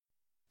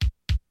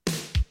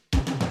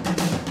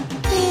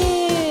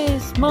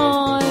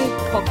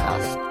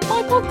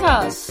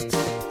podcast.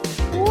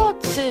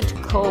 What's it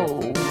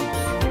called?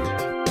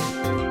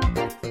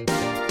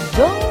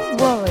 Don't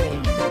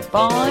Worry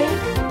by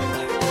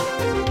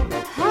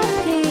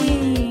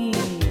Happy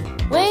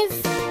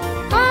with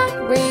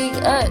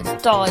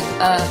Harriet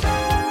Dyer.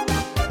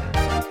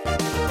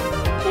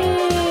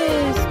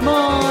 Here's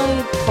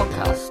my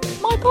podcast.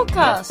 My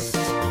podcast.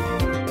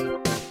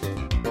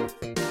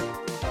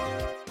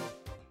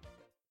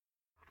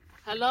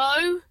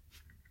 Hello,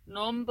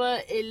 number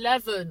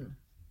 11.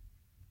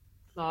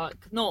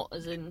 Like, not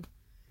as in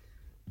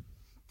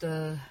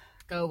the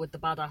girl with the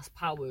badass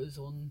powers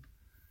on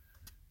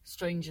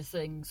Stranger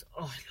Things.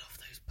 Oh, I love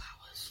those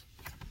powers.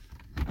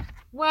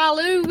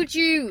 Well, who would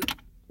you...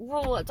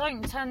 Well, I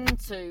don't tend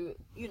to,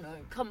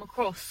 come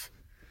across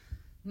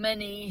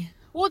many...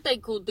 What they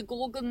called? The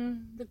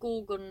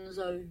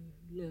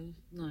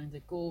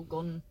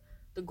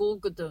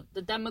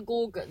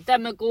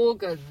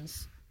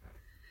Demogorgons.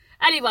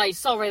 Anyway,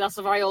 sorry, that's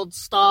a very odd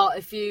start.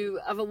 If you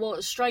ever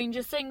watched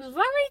Stranger Things,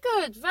 very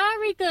good,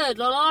 I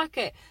like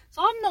it.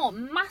 So I'm not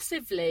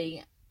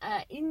massively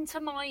into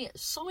my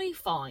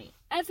sci-fi.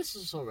 Ever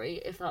so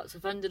sorry if that's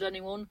offended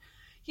anyone.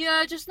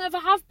 Yeah, just never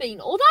have been.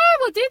 Although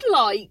I did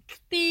like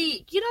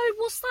the,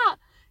 what's that?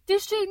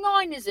 District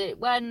 9, is it?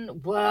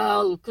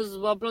 Because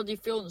my bloody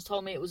fiance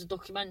told me it was a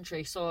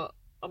documentary, so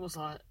I was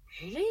like,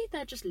 really?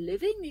 They're just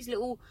living? These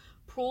little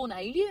prawn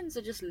aliens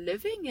are just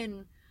living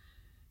in...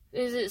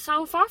 Is it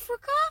South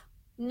Africa?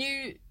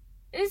 Is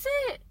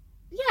it?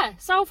 Yeah,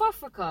 South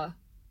Africa.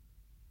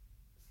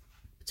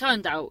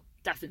 Turned out,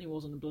 definitely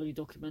wasn't a bloody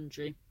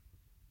documentary.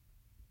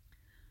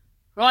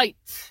 Right.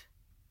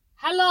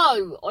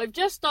 Hello, I've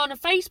just done a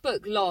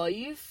Facebook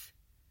Live.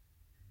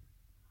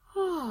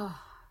 That's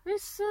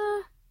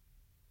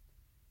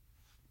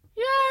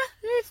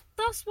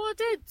what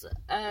I did.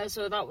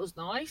 So that was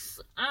nice.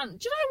 And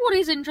do you know what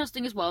is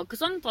interesting as well? Because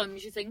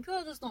sometimes you think,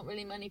 there's not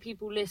really many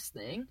people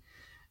listening.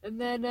 And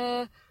then,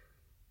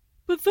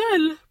 but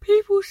then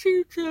people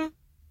seem to,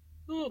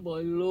 oh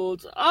my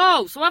lord.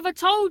 Oh, so have I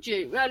told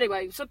you?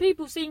 Anyway, so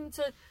people seem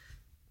to,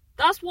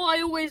 that's what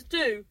I always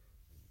do.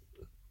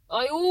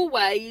 I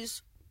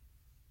always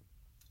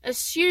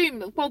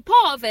assume, well,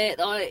 part of it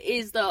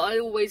is that I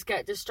always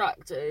get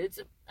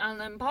distracted.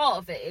 And then part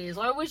of it is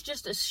I always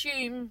just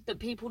assume that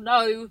people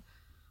know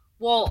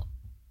what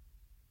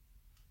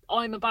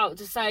I'm about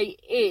to say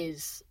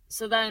is.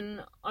 So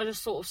then I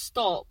just sort of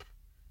stop.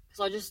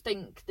 Because I just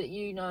think that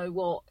you know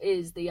what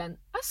is the end.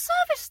 Are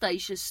service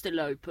stations still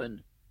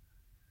open?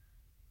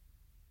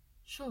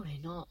 Surely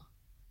not.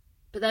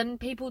 But then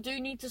people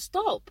do need to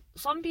stop.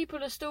 Some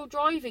people are still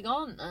driving,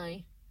 aren't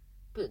they?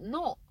 But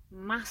not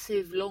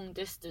massive long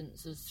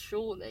distances,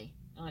 surely.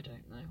 I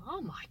don't know.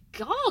 Oh my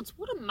god,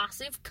 what a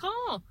massive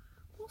car.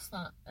 What's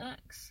that?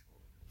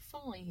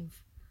 X5.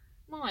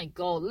 My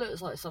god,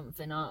 looks like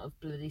something out of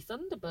bloody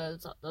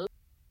Thunderbirds, that does.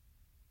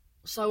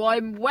 So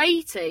I'm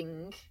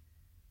waiting...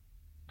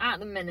 at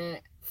the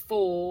minute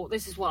for,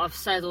 this is what I've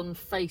said on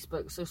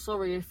Facebook, so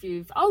sorry if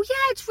you've, oh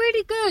yeah, it's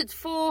really good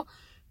for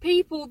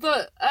people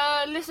that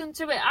listen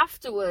to it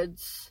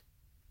afterwards.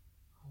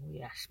 Oh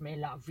yes, me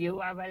love, you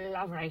have a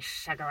lovely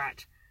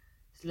cigarette.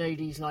 This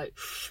lady's like,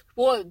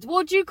 what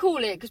do you call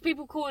it? Because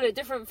people call it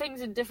different things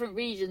in different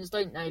regions,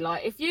 don't they?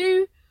 Like, if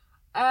you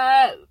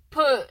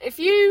put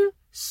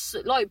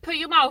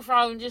your mouth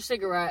around your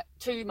cigarette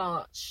too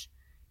much,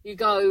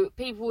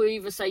 people will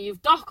either say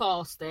you've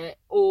duck-arsed it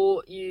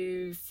or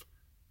you've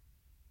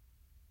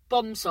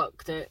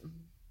bum-sucked it.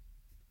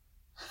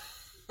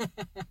 I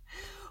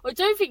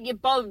don't think your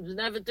bum's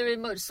never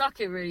doing much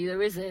sucking, really, though,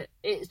 is it?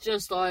 It's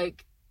just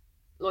like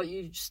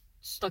you just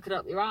stuck it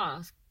up your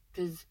ass,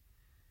 because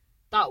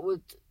that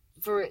would,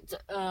 for it to,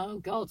 oh,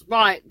 God.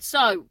 Right,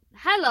 so,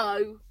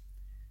 hello.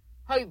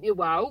 Hope you're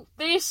well.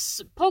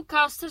 This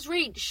podcast has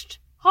reached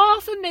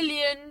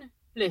 500,000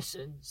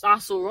 listens.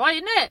 That's all right,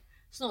 isn't it?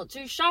 It's not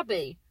too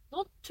shabby.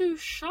 Not too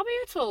shabby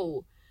at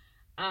all.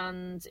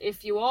 And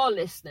if you are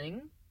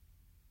listening,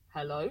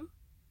 hello.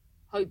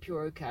 Hope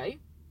you're okay.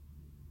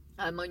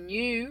 My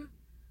new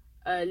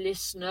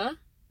listener,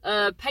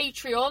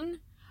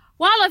 Patreon.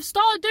 Well, I've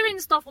started doing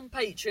stuff on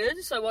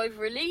Patreon, so I've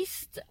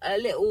released a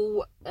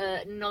little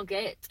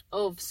nugget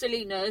of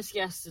silliness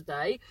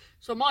yesterday.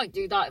 So I might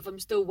do that if I'm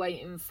still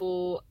waiting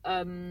for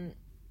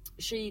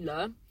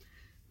Sheila.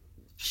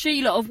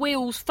 Sheila of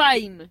Wheels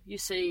fame, you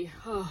see.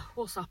 Oh,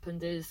 what's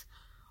happened is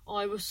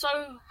I was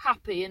so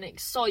happy and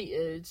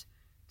excited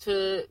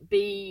to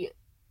be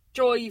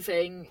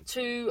driving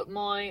to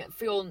my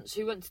fiance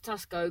who went to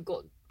Tesco,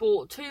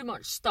 bought too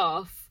much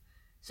stuff,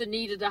 so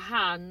needed a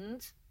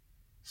hand.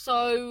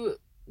 So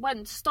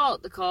went to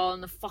start the car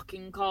and the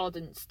fucking car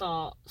didn't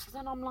start. So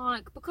then I'm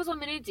like, because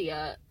I'm an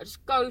idiot, I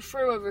just go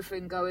through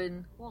everything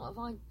going, what have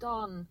I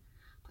done?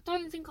 I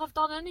don't think I've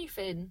done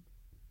anything.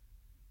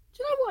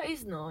 Do you know what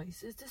is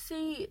nice? Is to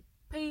see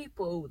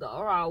people that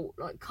are out,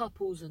 like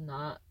couples and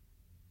that,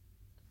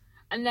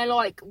 and they're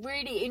like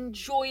really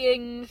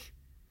enjoying,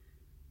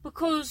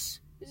 because,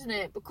 isn't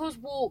it? Because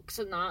walks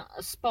and that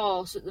are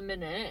sparse at the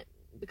minute,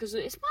 because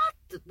it's mad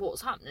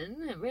what's happening,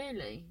 isn't it,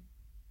 really?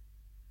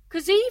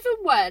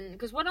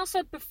 Because when I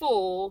said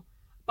before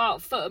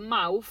about foot and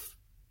mouth,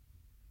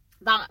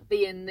 that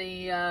being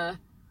the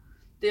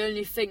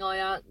only thing I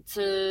had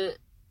to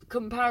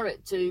compare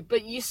it to,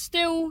 but you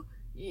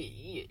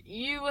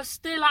were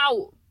still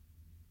out,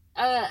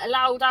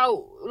 allowed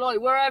out, like,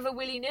 wherever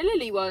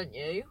willy-nilly, weren't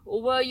you?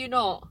 Or were you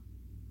not?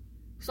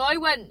 So I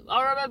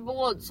remember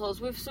once I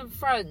was with some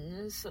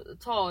friends at the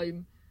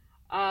time,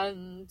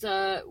 and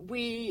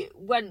we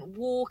went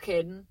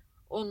walking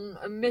on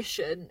a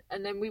mission,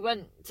 and then we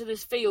went to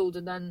this field,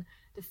 and then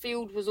the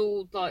field was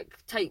all, like,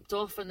 taped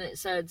off, and it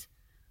said,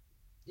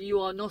 you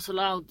are not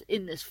allowed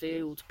in this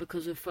field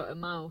because of foot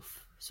and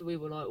mouth. So we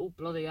were like, oh,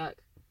 bloody heck.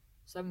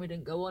 So then we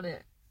didn't go in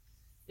it.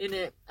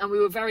 And we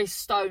were very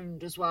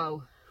stoned as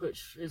well,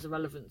 which is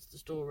irrelevant to the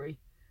story.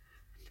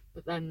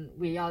 But then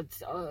we had,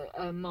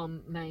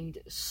 Mum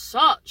made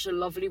such a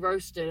lovely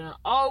roast dinner.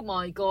 Oh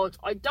my God,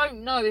 I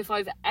don't know if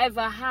I've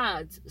ever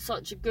had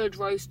such a good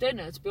roast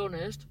dinner, to be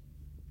honest.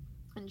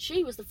 And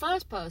she was the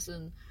first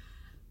person,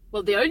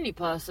 well, the only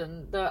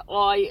person that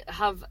I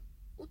have...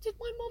 Well, did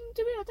my mum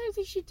do it? I don't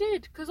think she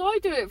did, because I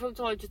do it from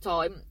time to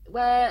time.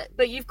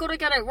 But you've got to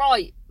get it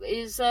right,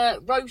 is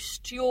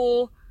roast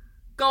your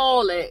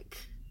garlic.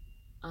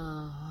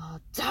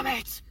 Damn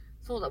it!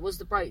 Thought that was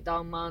the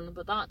breakdown man,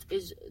 but that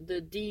is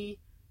the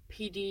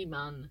DPD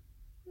man.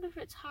 I wonder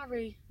if it's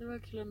Harry, the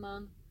regular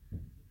man.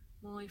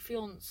 My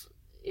fiance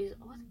is...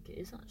 I think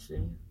it is,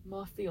 actually.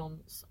 My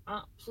fiance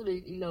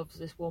absolutely loves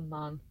this one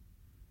man.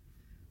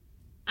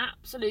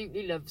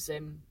 Absolutely loves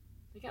him.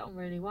 They get on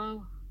really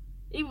well.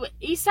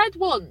 He said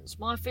once,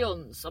 my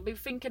fiance, I've been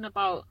thinking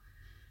about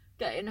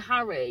getting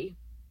Harry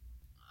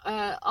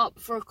up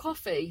for a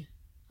coffee.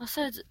 I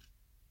said,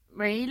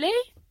 really?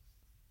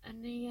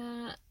 And he,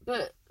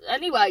 but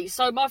anyway,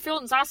 so my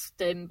fiance asked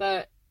him,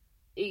 but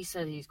he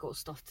said he's got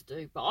stuff to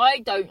do. But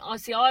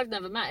I've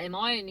never met him.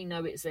 I only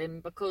know it's him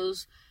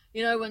because,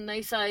 you know, when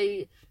they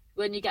say,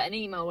 when you get an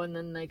email and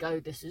then they go,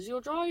 this is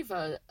your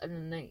driver,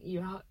 and then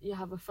you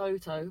have a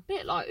photo, a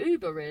bit like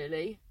Uber,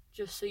 really,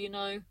 just so you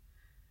know.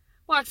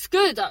 Well, it's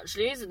good,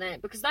 actually, isn't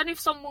it? Because then if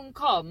someone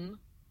come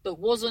that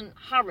wasn't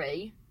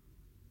Harry,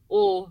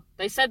 or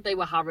they said they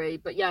were Harry,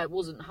 but yeah, it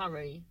wasn't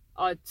Harry,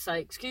 I'd say,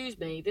 excuse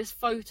me, this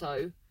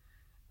photo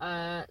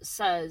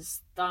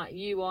says that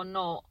you are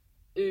not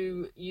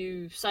who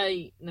you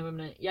say... No, a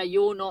minute. Yeah,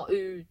 you're not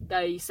who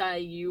they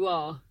say you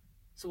are.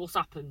 So what's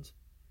happened?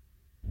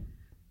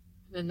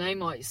 Then they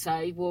might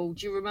say, well,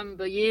 do you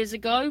remember years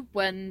ago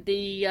when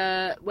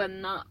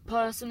when that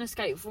person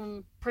escaped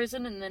from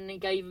prison and then he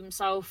gave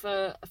himself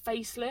a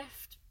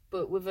facelift,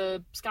 but with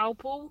a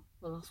scalpel?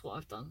 Well, that's what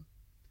I've done.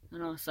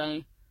 And I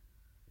say,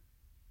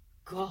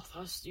 God,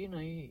 that's, you know,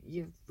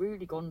 you've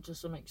really gone to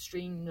some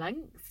extreme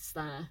lengths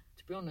there,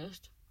 to be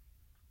honest.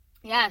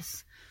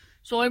 Yes.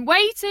 So I'm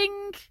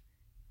waiting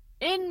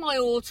in my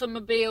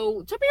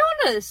automobile. To be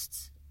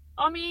honest,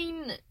 I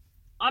mean,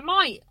 I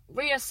might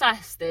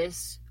reassess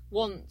this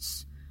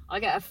once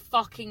I get a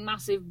fucking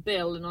massive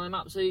bill and I'm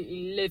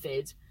absolutely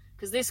livid.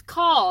 Because this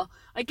car,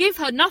 I give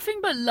her nothing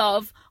but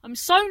love. I'm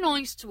so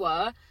nice to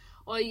her.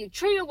 I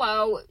treat her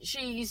well.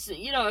 She's,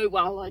 you know,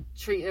 well, I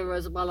treat her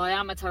as well. I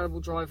am a terrible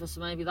driver, so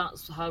maybe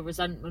that's her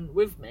resentment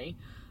with me.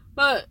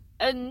 But,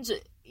 and,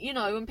 you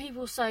know, when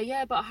people say,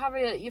 yeah, but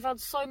Harriet, you've had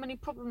so many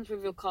problems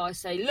with your car, I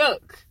say,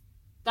 look,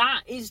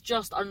 that is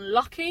just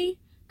unlucky.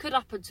 Could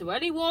happen to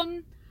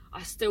anyone.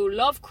 I still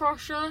love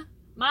Crusher.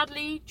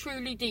 Madly,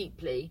 truly,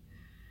 deeply.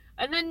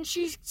 And then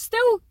she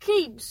still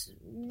keeps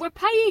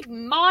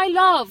repaying my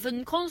love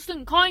and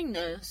constant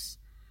kindness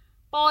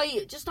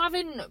by just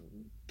having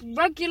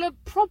regular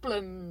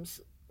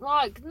problems,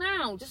 like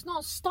now, just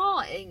not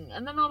starting.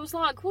 And then I was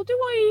like, well, do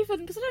I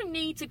even, because I don't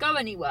need to go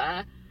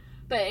anywhere,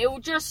 but it will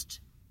just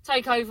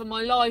take over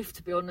my life,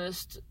 to be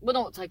honest. Well,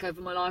 not take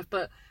over my life,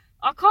 but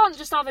I can't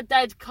just have a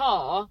dead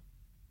car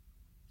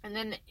and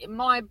then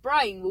my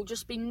brain will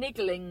just be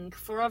niggling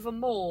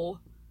forevermore.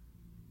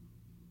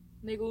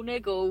 Niggle,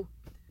 niggle.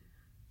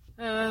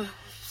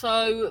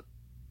 So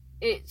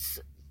it's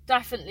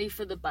definitely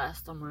for the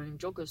best. I'm wearing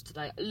joggers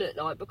today. Look,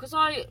 like, because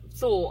I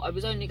thought I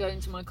was only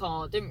going to my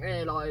car, didn't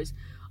realise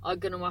I'm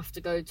gonna have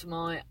to go to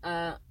my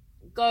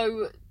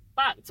go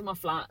back to my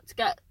flat to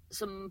get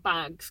some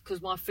bags because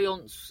my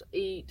fiance,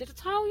 did I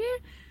tell you?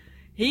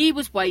 He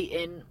was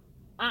waiting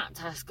at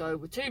Tesco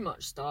with too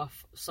much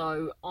stuff,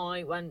 so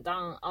I went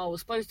down. I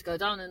was supposed to go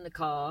down in the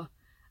car.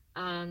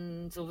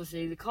 And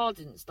obviously the car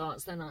didn't start,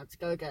 so then I had to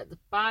go get the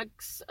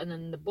bags, and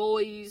then the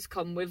boys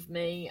come with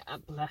me,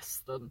 and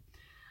bless them.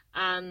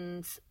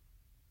 And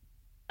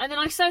then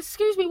I said,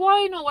 excuse me, why are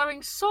you not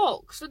wearing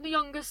socks? And the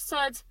youngest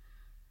said,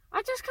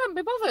 I just can't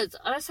be bothered.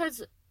 And I said,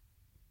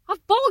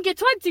 I've bought you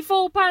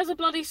 24 pairs of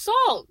bloody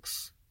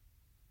socks.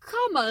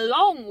 Come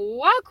along,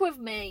 work with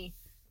me.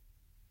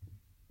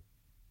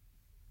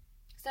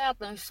 They had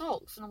no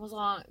socks, and I was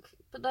like,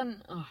 but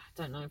then, I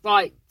don't know.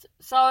 Right,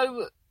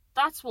 so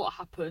that's what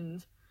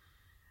happened.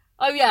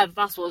 Oh yeah,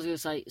 that's what I was going to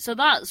say.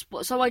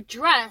 So I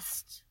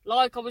dressed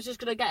like I was just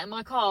going to get in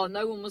my car and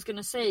no one was going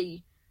to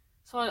see.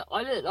 So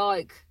I looked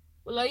like,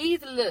 well, I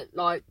either looked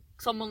like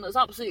someone that's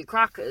absolutely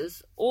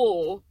crackers,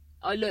 or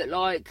I look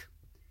like,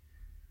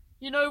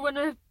 you know, when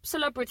a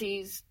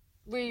celebrity's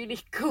really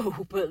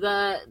cool, but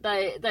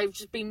they've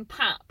just been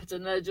papped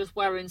and they're just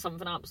wearing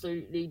something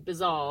absolutely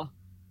bizarre.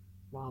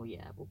 Well,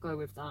 yeah, we'll go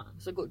with that.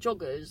 So I've got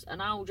joggers,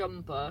 an owl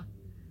jumper,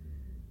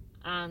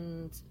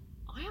 and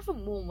I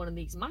haven't worn one of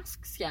these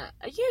masks yet.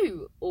 Are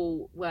you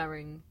all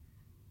wearing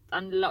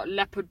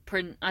leopard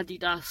print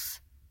Adidas?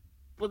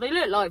 Well, they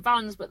look like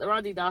Vans, but they're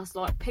Adidas,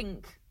 like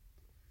pink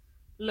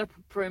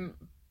leopard print.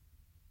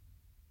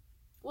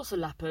 What's a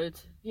leopard?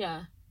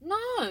 Yeah.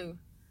 No.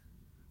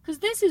 Because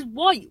this is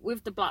white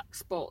with the black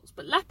spots,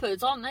 but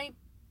leopards, aren't they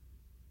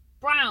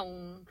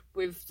brown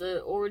with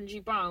the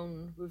orangey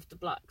brown with the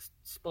black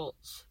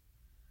spots?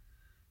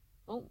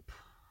 Oh,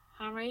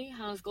 Harry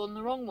has gone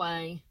the wrong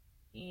way.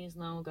 He is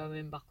now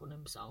going back on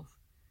himself.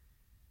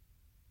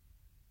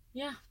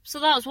 Yeah, so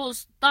that's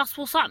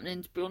what's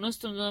happening, to be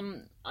honest,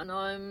 and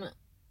I'm,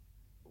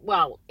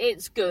 well,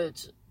 it's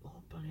good.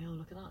 Oh, bloody hell,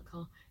 look at that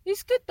car.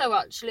 It's good though,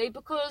 actually,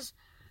 because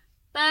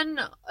then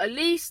at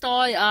least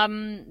I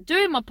am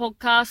doing my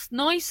podcast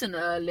nice and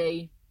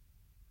early.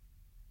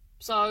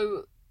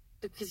 So,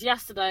 because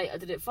yesterday I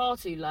did it far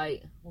too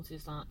late. What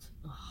is that?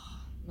 Oh,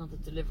 another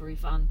delivery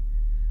van.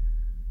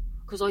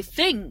 Because I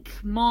think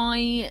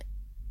I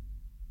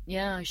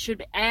should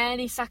be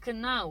any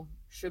second now.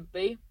 Should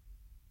be.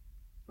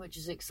 Which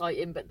is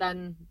exciting, but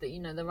then,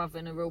 they're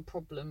having a real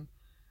problem.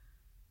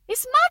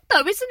 It's mad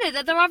though, isn't it,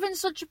 that they're having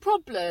such a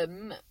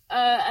problem,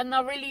 and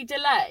they're really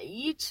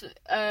delayed,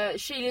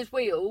 Sheila's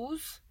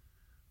Wheels,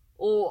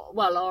 or,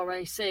 well,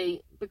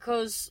 RAC,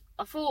 because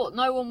I thought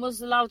no one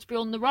was allowed to be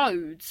on the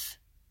roads.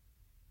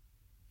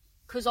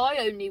 Because I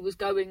only was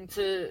going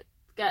to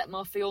get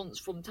my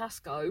fiance from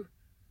Tesco,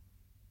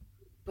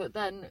 but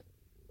then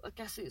I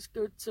guess it's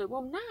good to,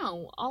 well,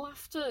 now I'll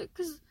have to,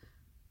 because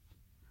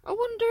I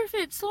wonder if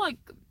it's like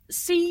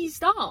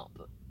seized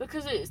up,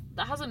 because it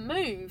hasn't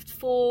moved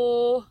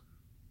for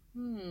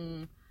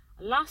the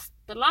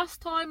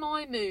last time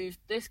I moved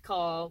this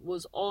car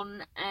was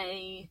on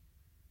I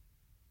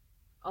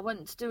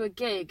went to do a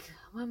gig.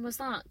 When was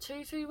that?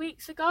 2-3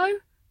 weeks ago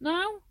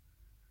now?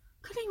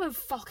 Couldn't even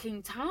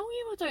fucking tell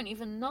you. I don't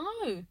even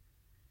know.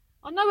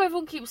 I know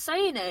everyone keeps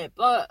saying it,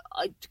 but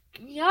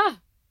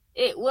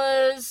it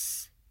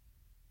was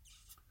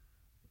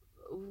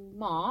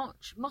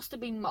March. Must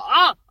have been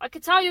March. I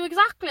could tell you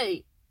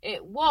exactly.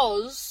 It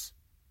was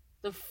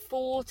the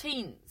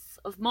 14th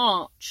of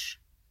March.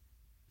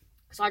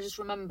 Because I just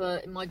remember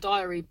in my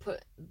diary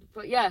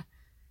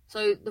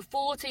So the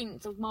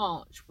 14th of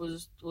March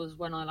was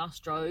when I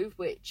last drove,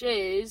 which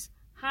is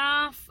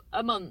half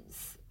a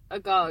month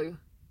ago.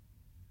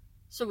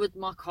 So with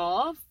my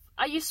car,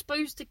 are you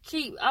supposed to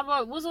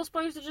was I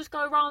supposed to just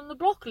go around the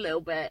block a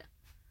little bit?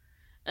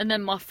 And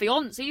then my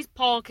fiance's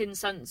parking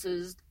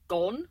sensor's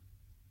gone.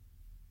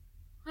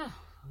 Oh,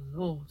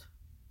 Lord.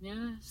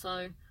 Yeah,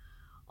 so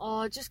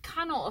I just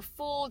cannot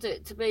afford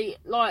it to be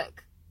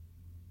like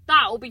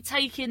that. Will be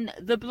taking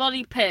the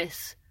bloody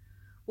piss.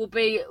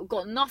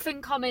 Got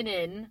nothing coming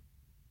in,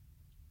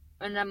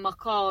 and then my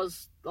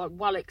car's like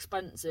well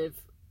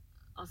expensive.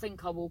 I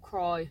think I will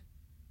cry.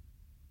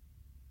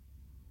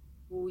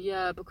 Well,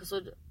 yeah, because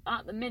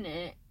at the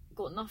minute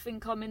got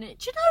nothing coming in.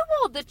 Do you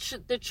know what?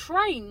 The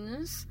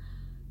trains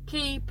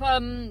keep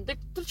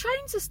the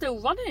trains are still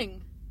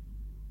running.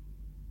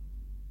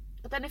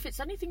 But then if it's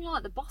anything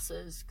like the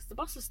buses, because the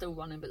bus is still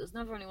running, but there's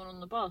never anyone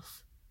on the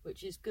bus,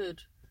 which is good.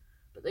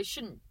 But they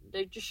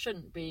just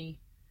shouldn't be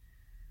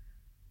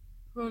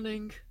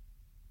running.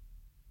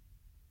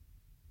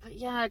 But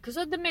yeah, because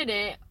at the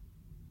minute,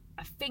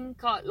 I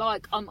think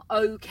I'm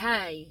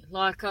okay.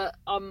 I've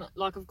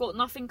got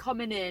nothing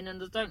coming in,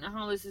 and I don't know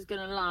how this is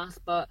gonna last.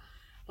 But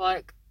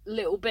like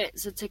little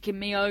bits are ticking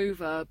me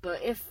over.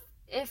 But if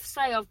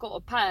say I've got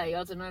to pay,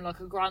 I don't know, like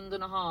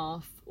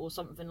 $1,500 or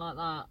something like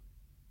that,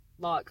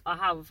 like I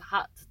have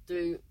had to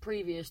do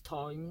previous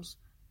times,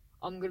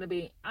 I'm going to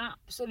be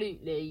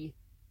absolutely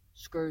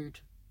screwed.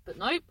 But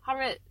nope,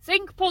 Harriet,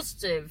 think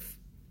positive.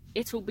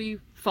 It'll be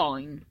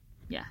fine.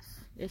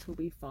 Yes, it'll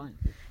be fine.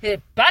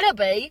 It better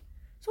be.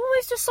 There's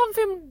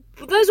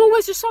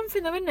always just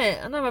something though, isn't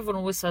it? I know everyone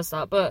always says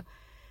that, but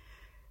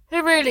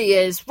it really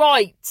is.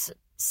 Right,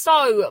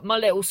 so my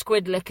little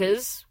squid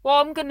lickers,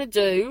 what I'm going to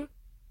do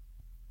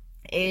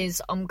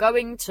is I'm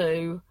going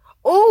to...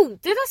 Oh,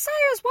 did I say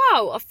as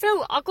well? I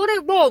feel I got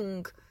it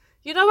wrong.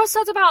 You know, I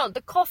said about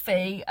the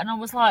coffee, and I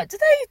was like, do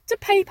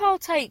PayPal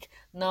take?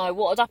 No,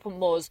 what had happened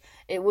was,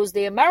 it was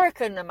the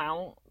American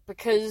amount,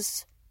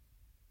 because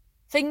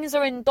things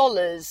are in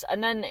dollars,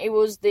 and then it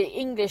was the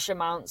English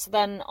amount, so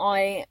then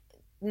I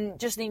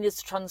just needed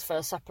to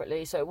transfer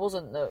separately, so it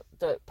wasn't the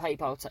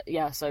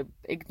PayPal so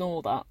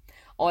ignore that.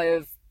 I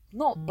have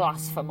not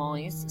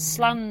blasphemised,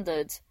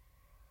 slandered.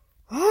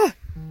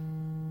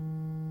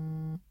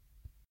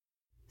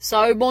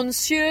 So,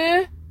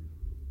 Monsieur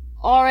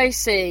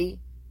RAC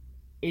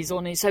is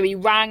on it. So he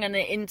rang and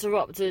it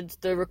interrupted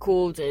the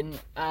recording.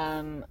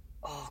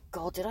 Oh,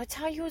 God, did I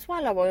tell you as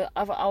well?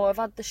 I've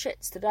had the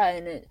shits today,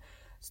 and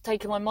it's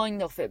taken my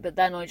mind off it. But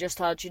then I just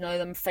had,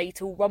 them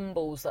fatal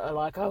rumbles that are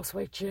like, oh,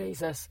 sweet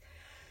Jesus.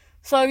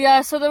 So,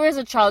 yeah, so there is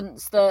a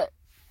chance that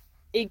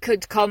it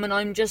could come and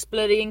I'm just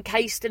bloody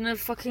encased in a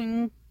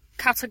fucking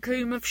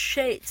catacomb of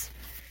shit.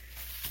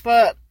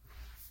 But,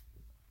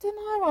 I don't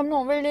know, I'm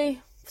not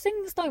really...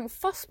 Things don't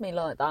fuss me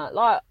like that.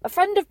 Like, a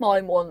friend of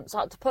mine once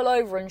had to pull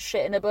over and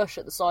shit in a bush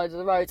at the side of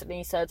the road, and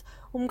he said,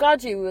 well, I'm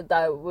glad you were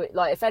there.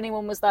 Like, if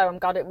anyone was there, I'm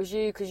glad it was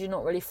you, because you're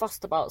not really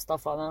fussed about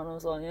stuff like that. And I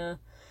was like, yeah.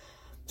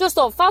 Just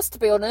not fussed, to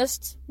be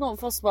honest. Not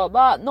fussed about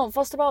that. Not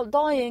fussed about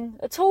dying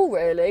at all,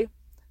 really.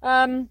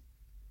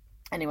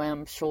 Anyway,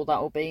 I'm sure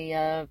that will be...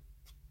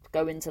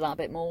 go into that a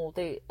bit more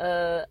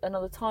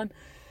another time.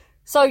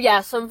 So,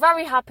 yes, I'm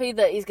very happy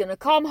that he's going to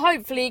come.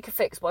 Hopefully he can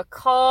fix my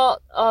car.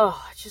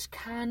 Oh, I just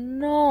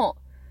cannot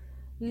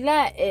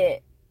let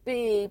it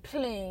be.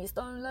 Please,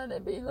 don't let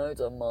it be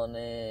loads of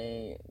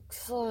money.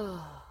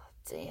 Oh,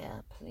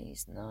 dear,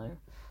 please no.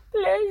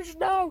 Please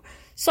no.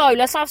 So,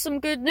 let's have some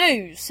good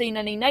news. Seen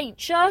any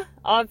nature?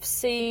 I've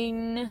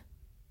seen...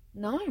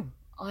 No,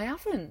 I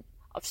haven't.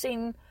 I've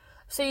seen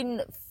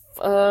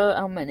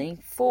how many?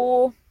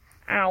 5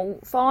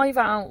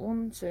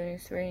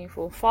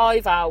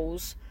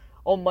 owls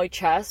on my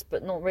chest,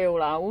 but not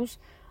real owls.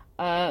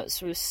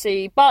 So we'll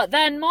see. But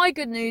then my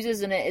good news,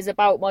 isn't it, is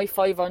about my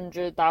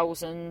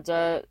 500,000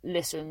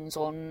 listens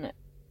on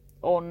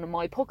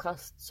my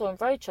podcast. So I'm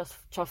very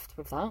chuffed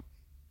with that.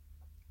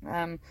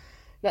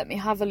 Let me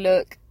have a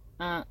look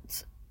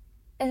at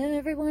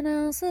everyone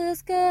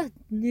else's good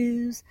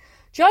news.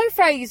 Joe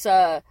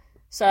Fraser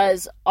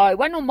says, I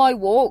went on my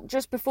walk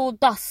just before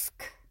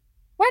dusk.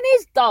 When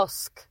is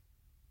dusk?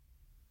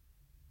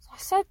 I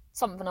said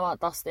something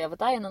about dusk the other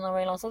day and then I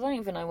realised I don't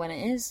even know when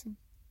it is.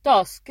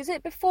 Dusk, is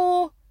it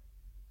before?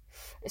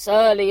 It's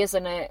early,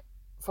 isn't it?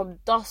 From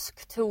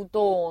dusk till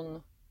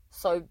dawn.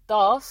 So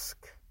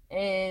dusk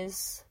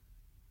is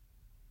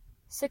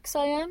 6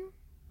 a.m,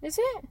 is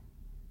it?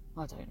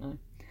 I don't know.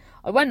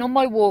 I went on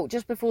my walk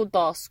just before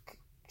dusk.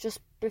 No,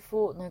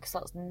 because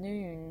that's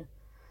noon.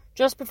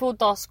 Just before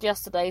dusk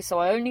yesterday, so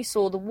I only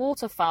saw the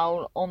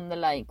waterfowl on the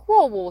lake.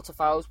 What are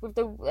waterfowls?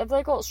 Have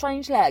they got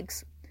strange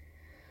legs?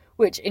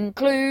 Which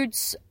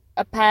includes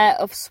a pair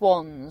of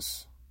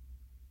swans.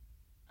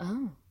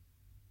 Oh.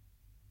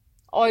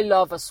 I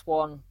love a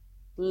swan.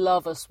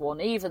 Love a swan.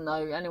 Even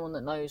though anyone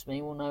that knows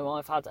me will know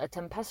I've had a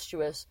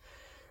tempestuous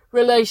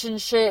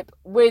relationship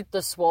with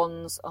the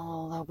swans.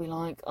 Oh, they'll be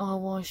like, oh,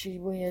 why is she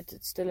weird?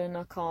 It's still in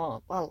her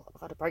car. Well, I've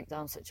had a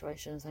breakdown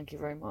situation, thank you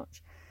very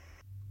much.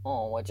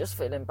 Oh, I just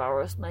feel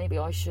embarrassed. Maybe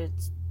I should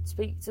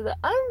speak to the...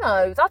 Oh,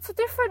 no, that's a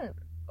different...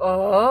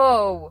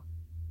 Oh,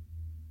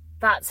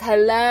 that's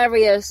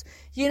hilarious.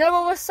 You know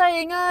what I was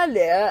saying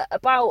earlier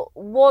about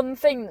one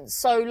thing that's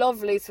so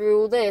lovely through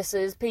all this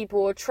is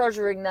people are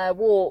treasuring their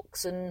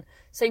walks and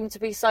seem to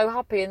be so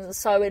happy and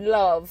so in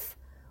love.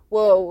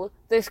 Well,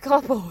 this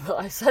couple that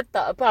I said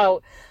that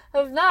about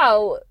have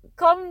now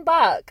come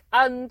back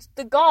and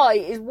the guy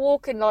is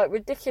walking like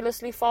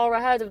ridiculously far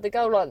ahead of the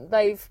girl, like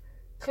they've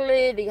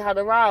clearly had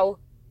a row.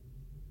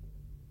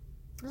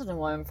 I don't know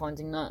why I'm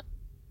finding that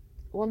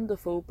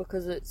wonderful,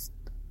 because it's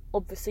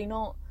obviously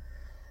not.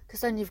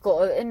 Because then you've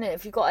got, isn't it,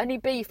 if you've got any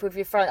beef with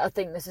your friend, I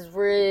think this is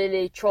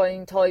really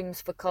trying times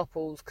for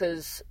couples,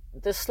 because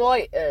the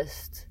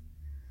slightest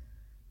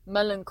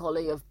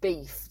melancholy of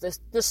beef,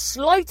 the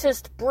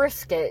slightest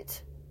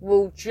brisket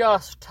will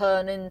just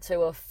turn into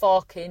a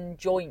fucking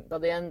joint by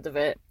the end of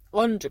it.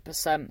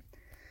 100%.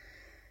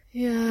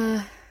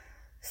 Yeah.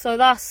 So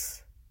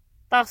that's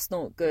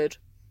not good.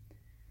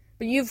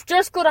 But you've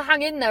just got to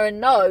hang in there and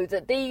know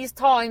that these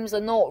times are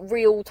not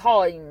real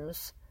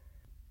times.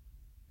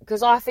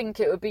 Because I think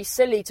it would be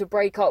silly to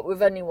break up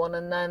with anyone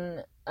and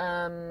then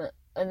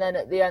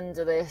at the end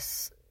of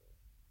this,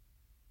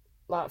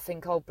 like,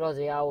 think, oh,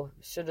 bloody hell,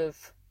 should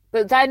have.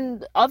 But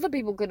then other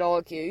people could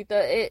argue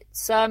that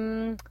it's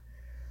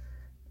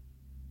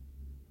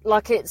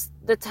it's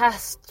the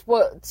test.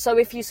 So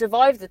if you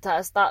survive the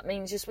test, that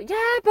means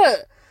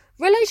but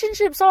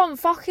relationships aren't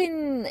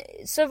fucking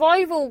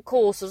survival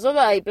courses, are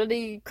they?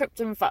 Bloody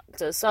Krypton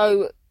Factor.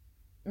 So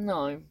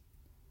no.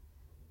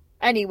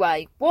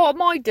 Anyway, what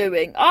am I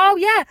doing? Oh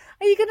yeah,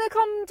 are you gonna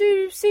come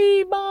to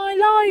see my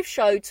live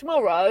show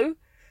tomorrow?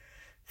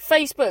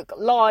 Facebook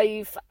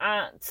Live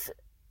at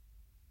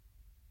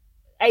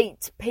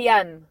 8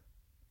 p.m.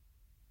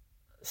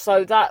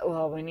 So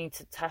we need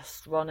to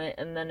test run it,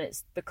 and then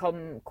it's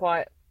become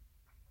quite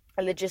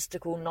a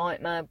logistical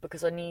nightmare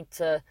because I need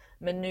to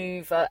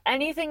manoeuvre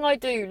anything I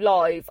do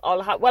live.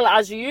 I'll have, well,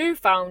 as you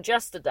found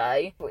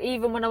yesterday,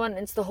 even when I went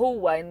into the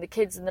hallway and the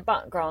kids in the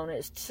background,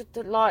 it's just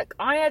like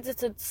I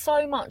edited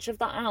so much of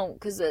that out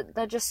because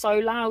they're just so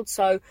loud.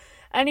 So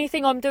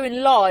anything I'm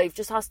doing live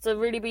just has to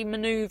really be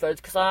manoeuvred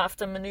because I have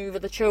to manoeuvre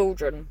the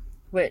children,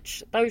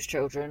 which those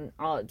children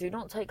do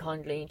not take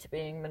kindly to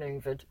being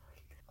manoeuvred.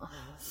 Oh,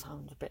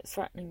 sounds a bit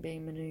threatening,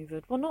 being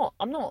manoeuvred. Well,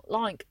 I'm not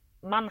like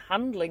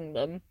manhandling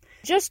them,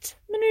 just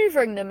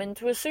manoeuvring them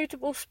into a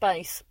suitable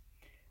space.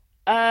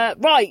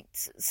 Right,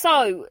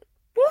 so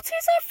What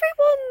is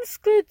everyone's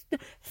good?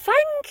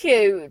 Thank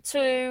you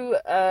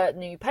to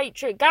new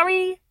patron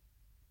Gary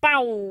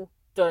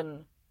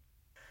Bowden.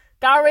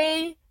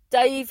 Gary,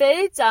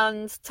 David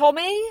and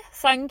Tommy,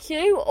 thank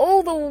you.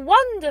 All the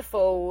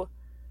wonderful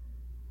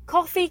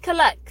Coffee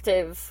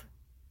Collective,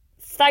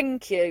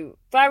 thank you.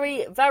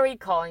 Very, very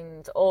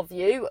kind of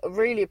you.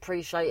 Really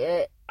appreciate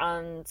it.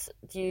 And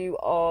you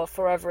are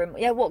forever in...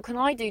 Yeah, what can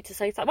I do to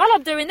say that? Well,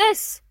 I'm doing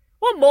this.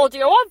 What more do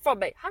you want from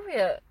me?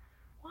 Harriet,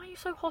 why are you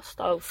so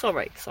hostile?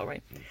 Sorry.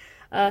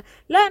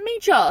 Let me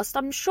just...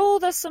 I'm sure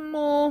there's some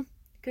more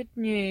good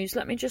news.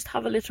 Let me just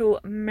have a little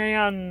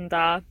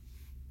meander.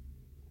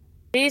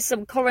 Here's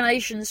some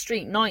Coronation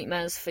Street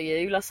nightmares for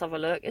you. Let's have a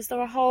look. Is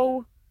there a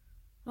whole...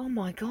 Oh,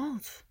 my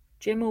God.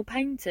 Jim will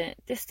paint it.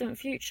 Distant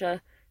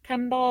Future.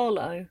 Ken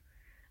Barlow.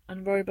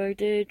 And Robo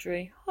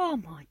Deirdre. Oh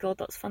my God,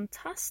 that's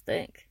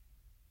fantastic.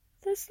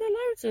 There's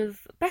loads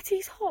of...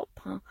 Betty's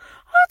Hopper.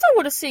 I don't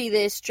want to see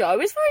this, Joe.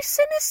 It's very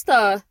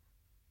sinister.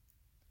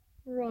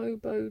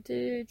 Robo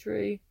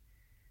Deirdre.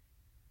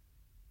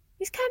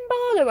 Is Ken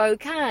Barlow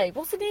okay?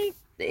 Wasn't he...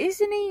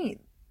 Isn't he...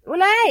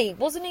 Well, hey,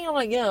 wasn't he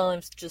like, yeah,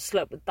 I've just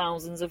slept with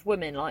thousands of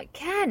women. Like,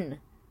 Ken.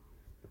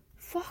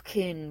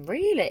 Fucking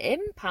reel it in,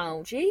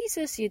 pal.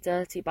 Jesus, you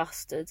dirty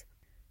bastard.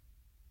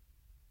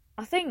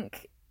 I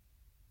think,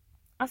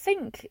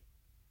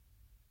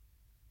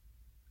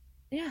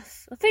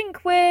 yes, I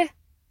think we're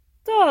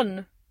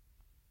done.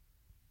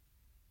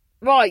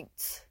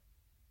 Right.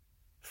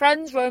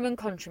 Friends, Roman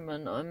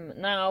countrymen.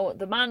 Now,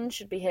 the man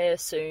should be here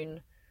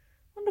soon.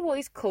 Wonder what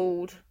he's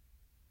called.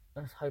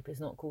 I hope he's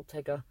not called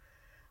Tigger.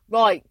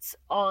 Right,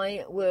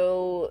 I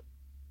will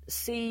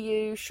see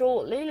you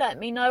shortly. Let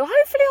me know.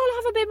 Hopefully I'll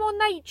have a bit more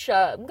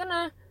nature. I'm going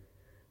to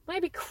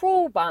maybe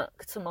crawl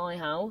back to my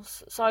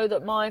house so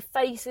that my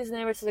face is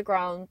nearer to the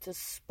ground to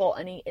spot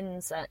any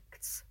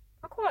insects.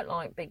 I quite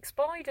like big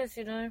spiders,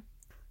 you know.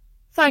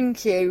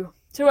 Thank you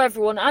to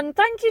everyone, and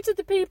thank you to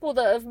the people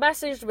that have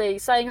messaged me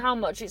saying how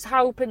much it's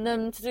helping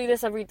them to do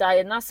this every day,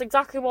 and that's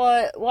exactly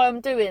why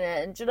I'm doing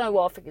it. And do you know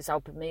what? I think it's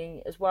helping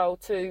me as well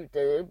to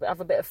have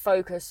a bit of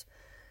focus,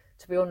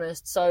 to be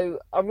honest. So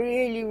I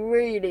really,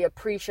 really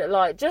appreciate,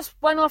 like, just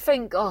when I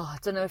think, I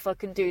don't know if I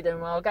can do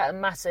them, I'll get a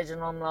message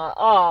and I'm like,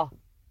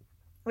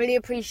 really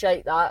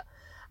appreciate that.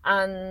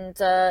 And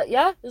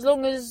yeah, as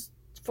long as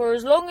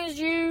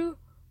you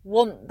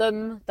want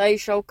them, they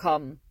shall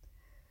come.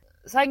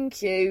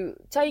 Thank you.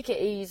 Take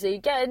it easy.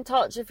 Get in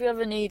touch if you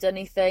ever need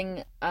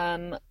anything.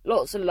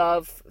 Lots of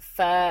love.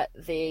 Fare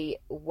thee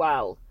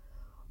well.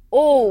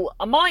 Oh,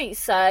 I might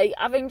say,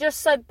 having just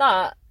said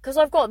that, because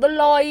I've got the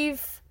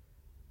live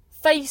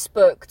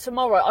Facebook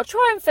tomorrow, I'll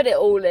try and fit it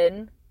all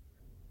in.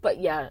 But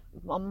yeah,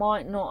 I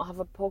might not have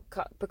a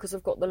podcast because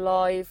I've got the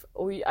live,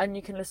 and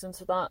you can listen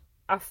to that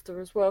after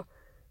as well.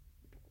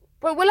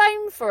 But we'll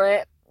aim for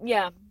it.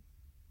 Yeah.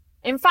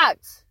 In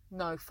fact,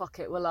 no, fuck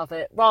it, we'll have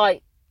it.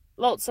 Right.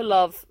 Lots of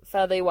love.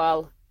 Fare thee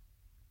well.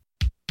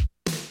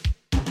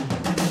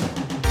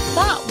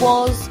 That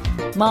was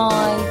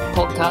my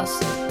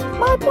podcast.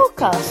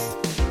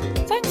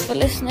 Thanks for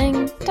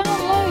listening.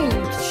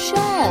 Download,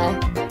 share,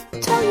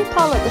 tell your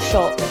pal at the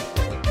shop.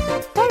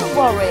 Don't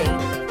worry.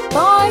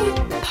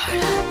 Bipolar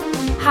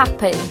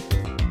happy.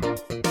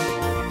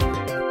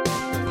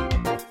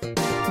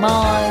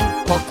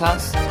 My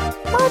podcast.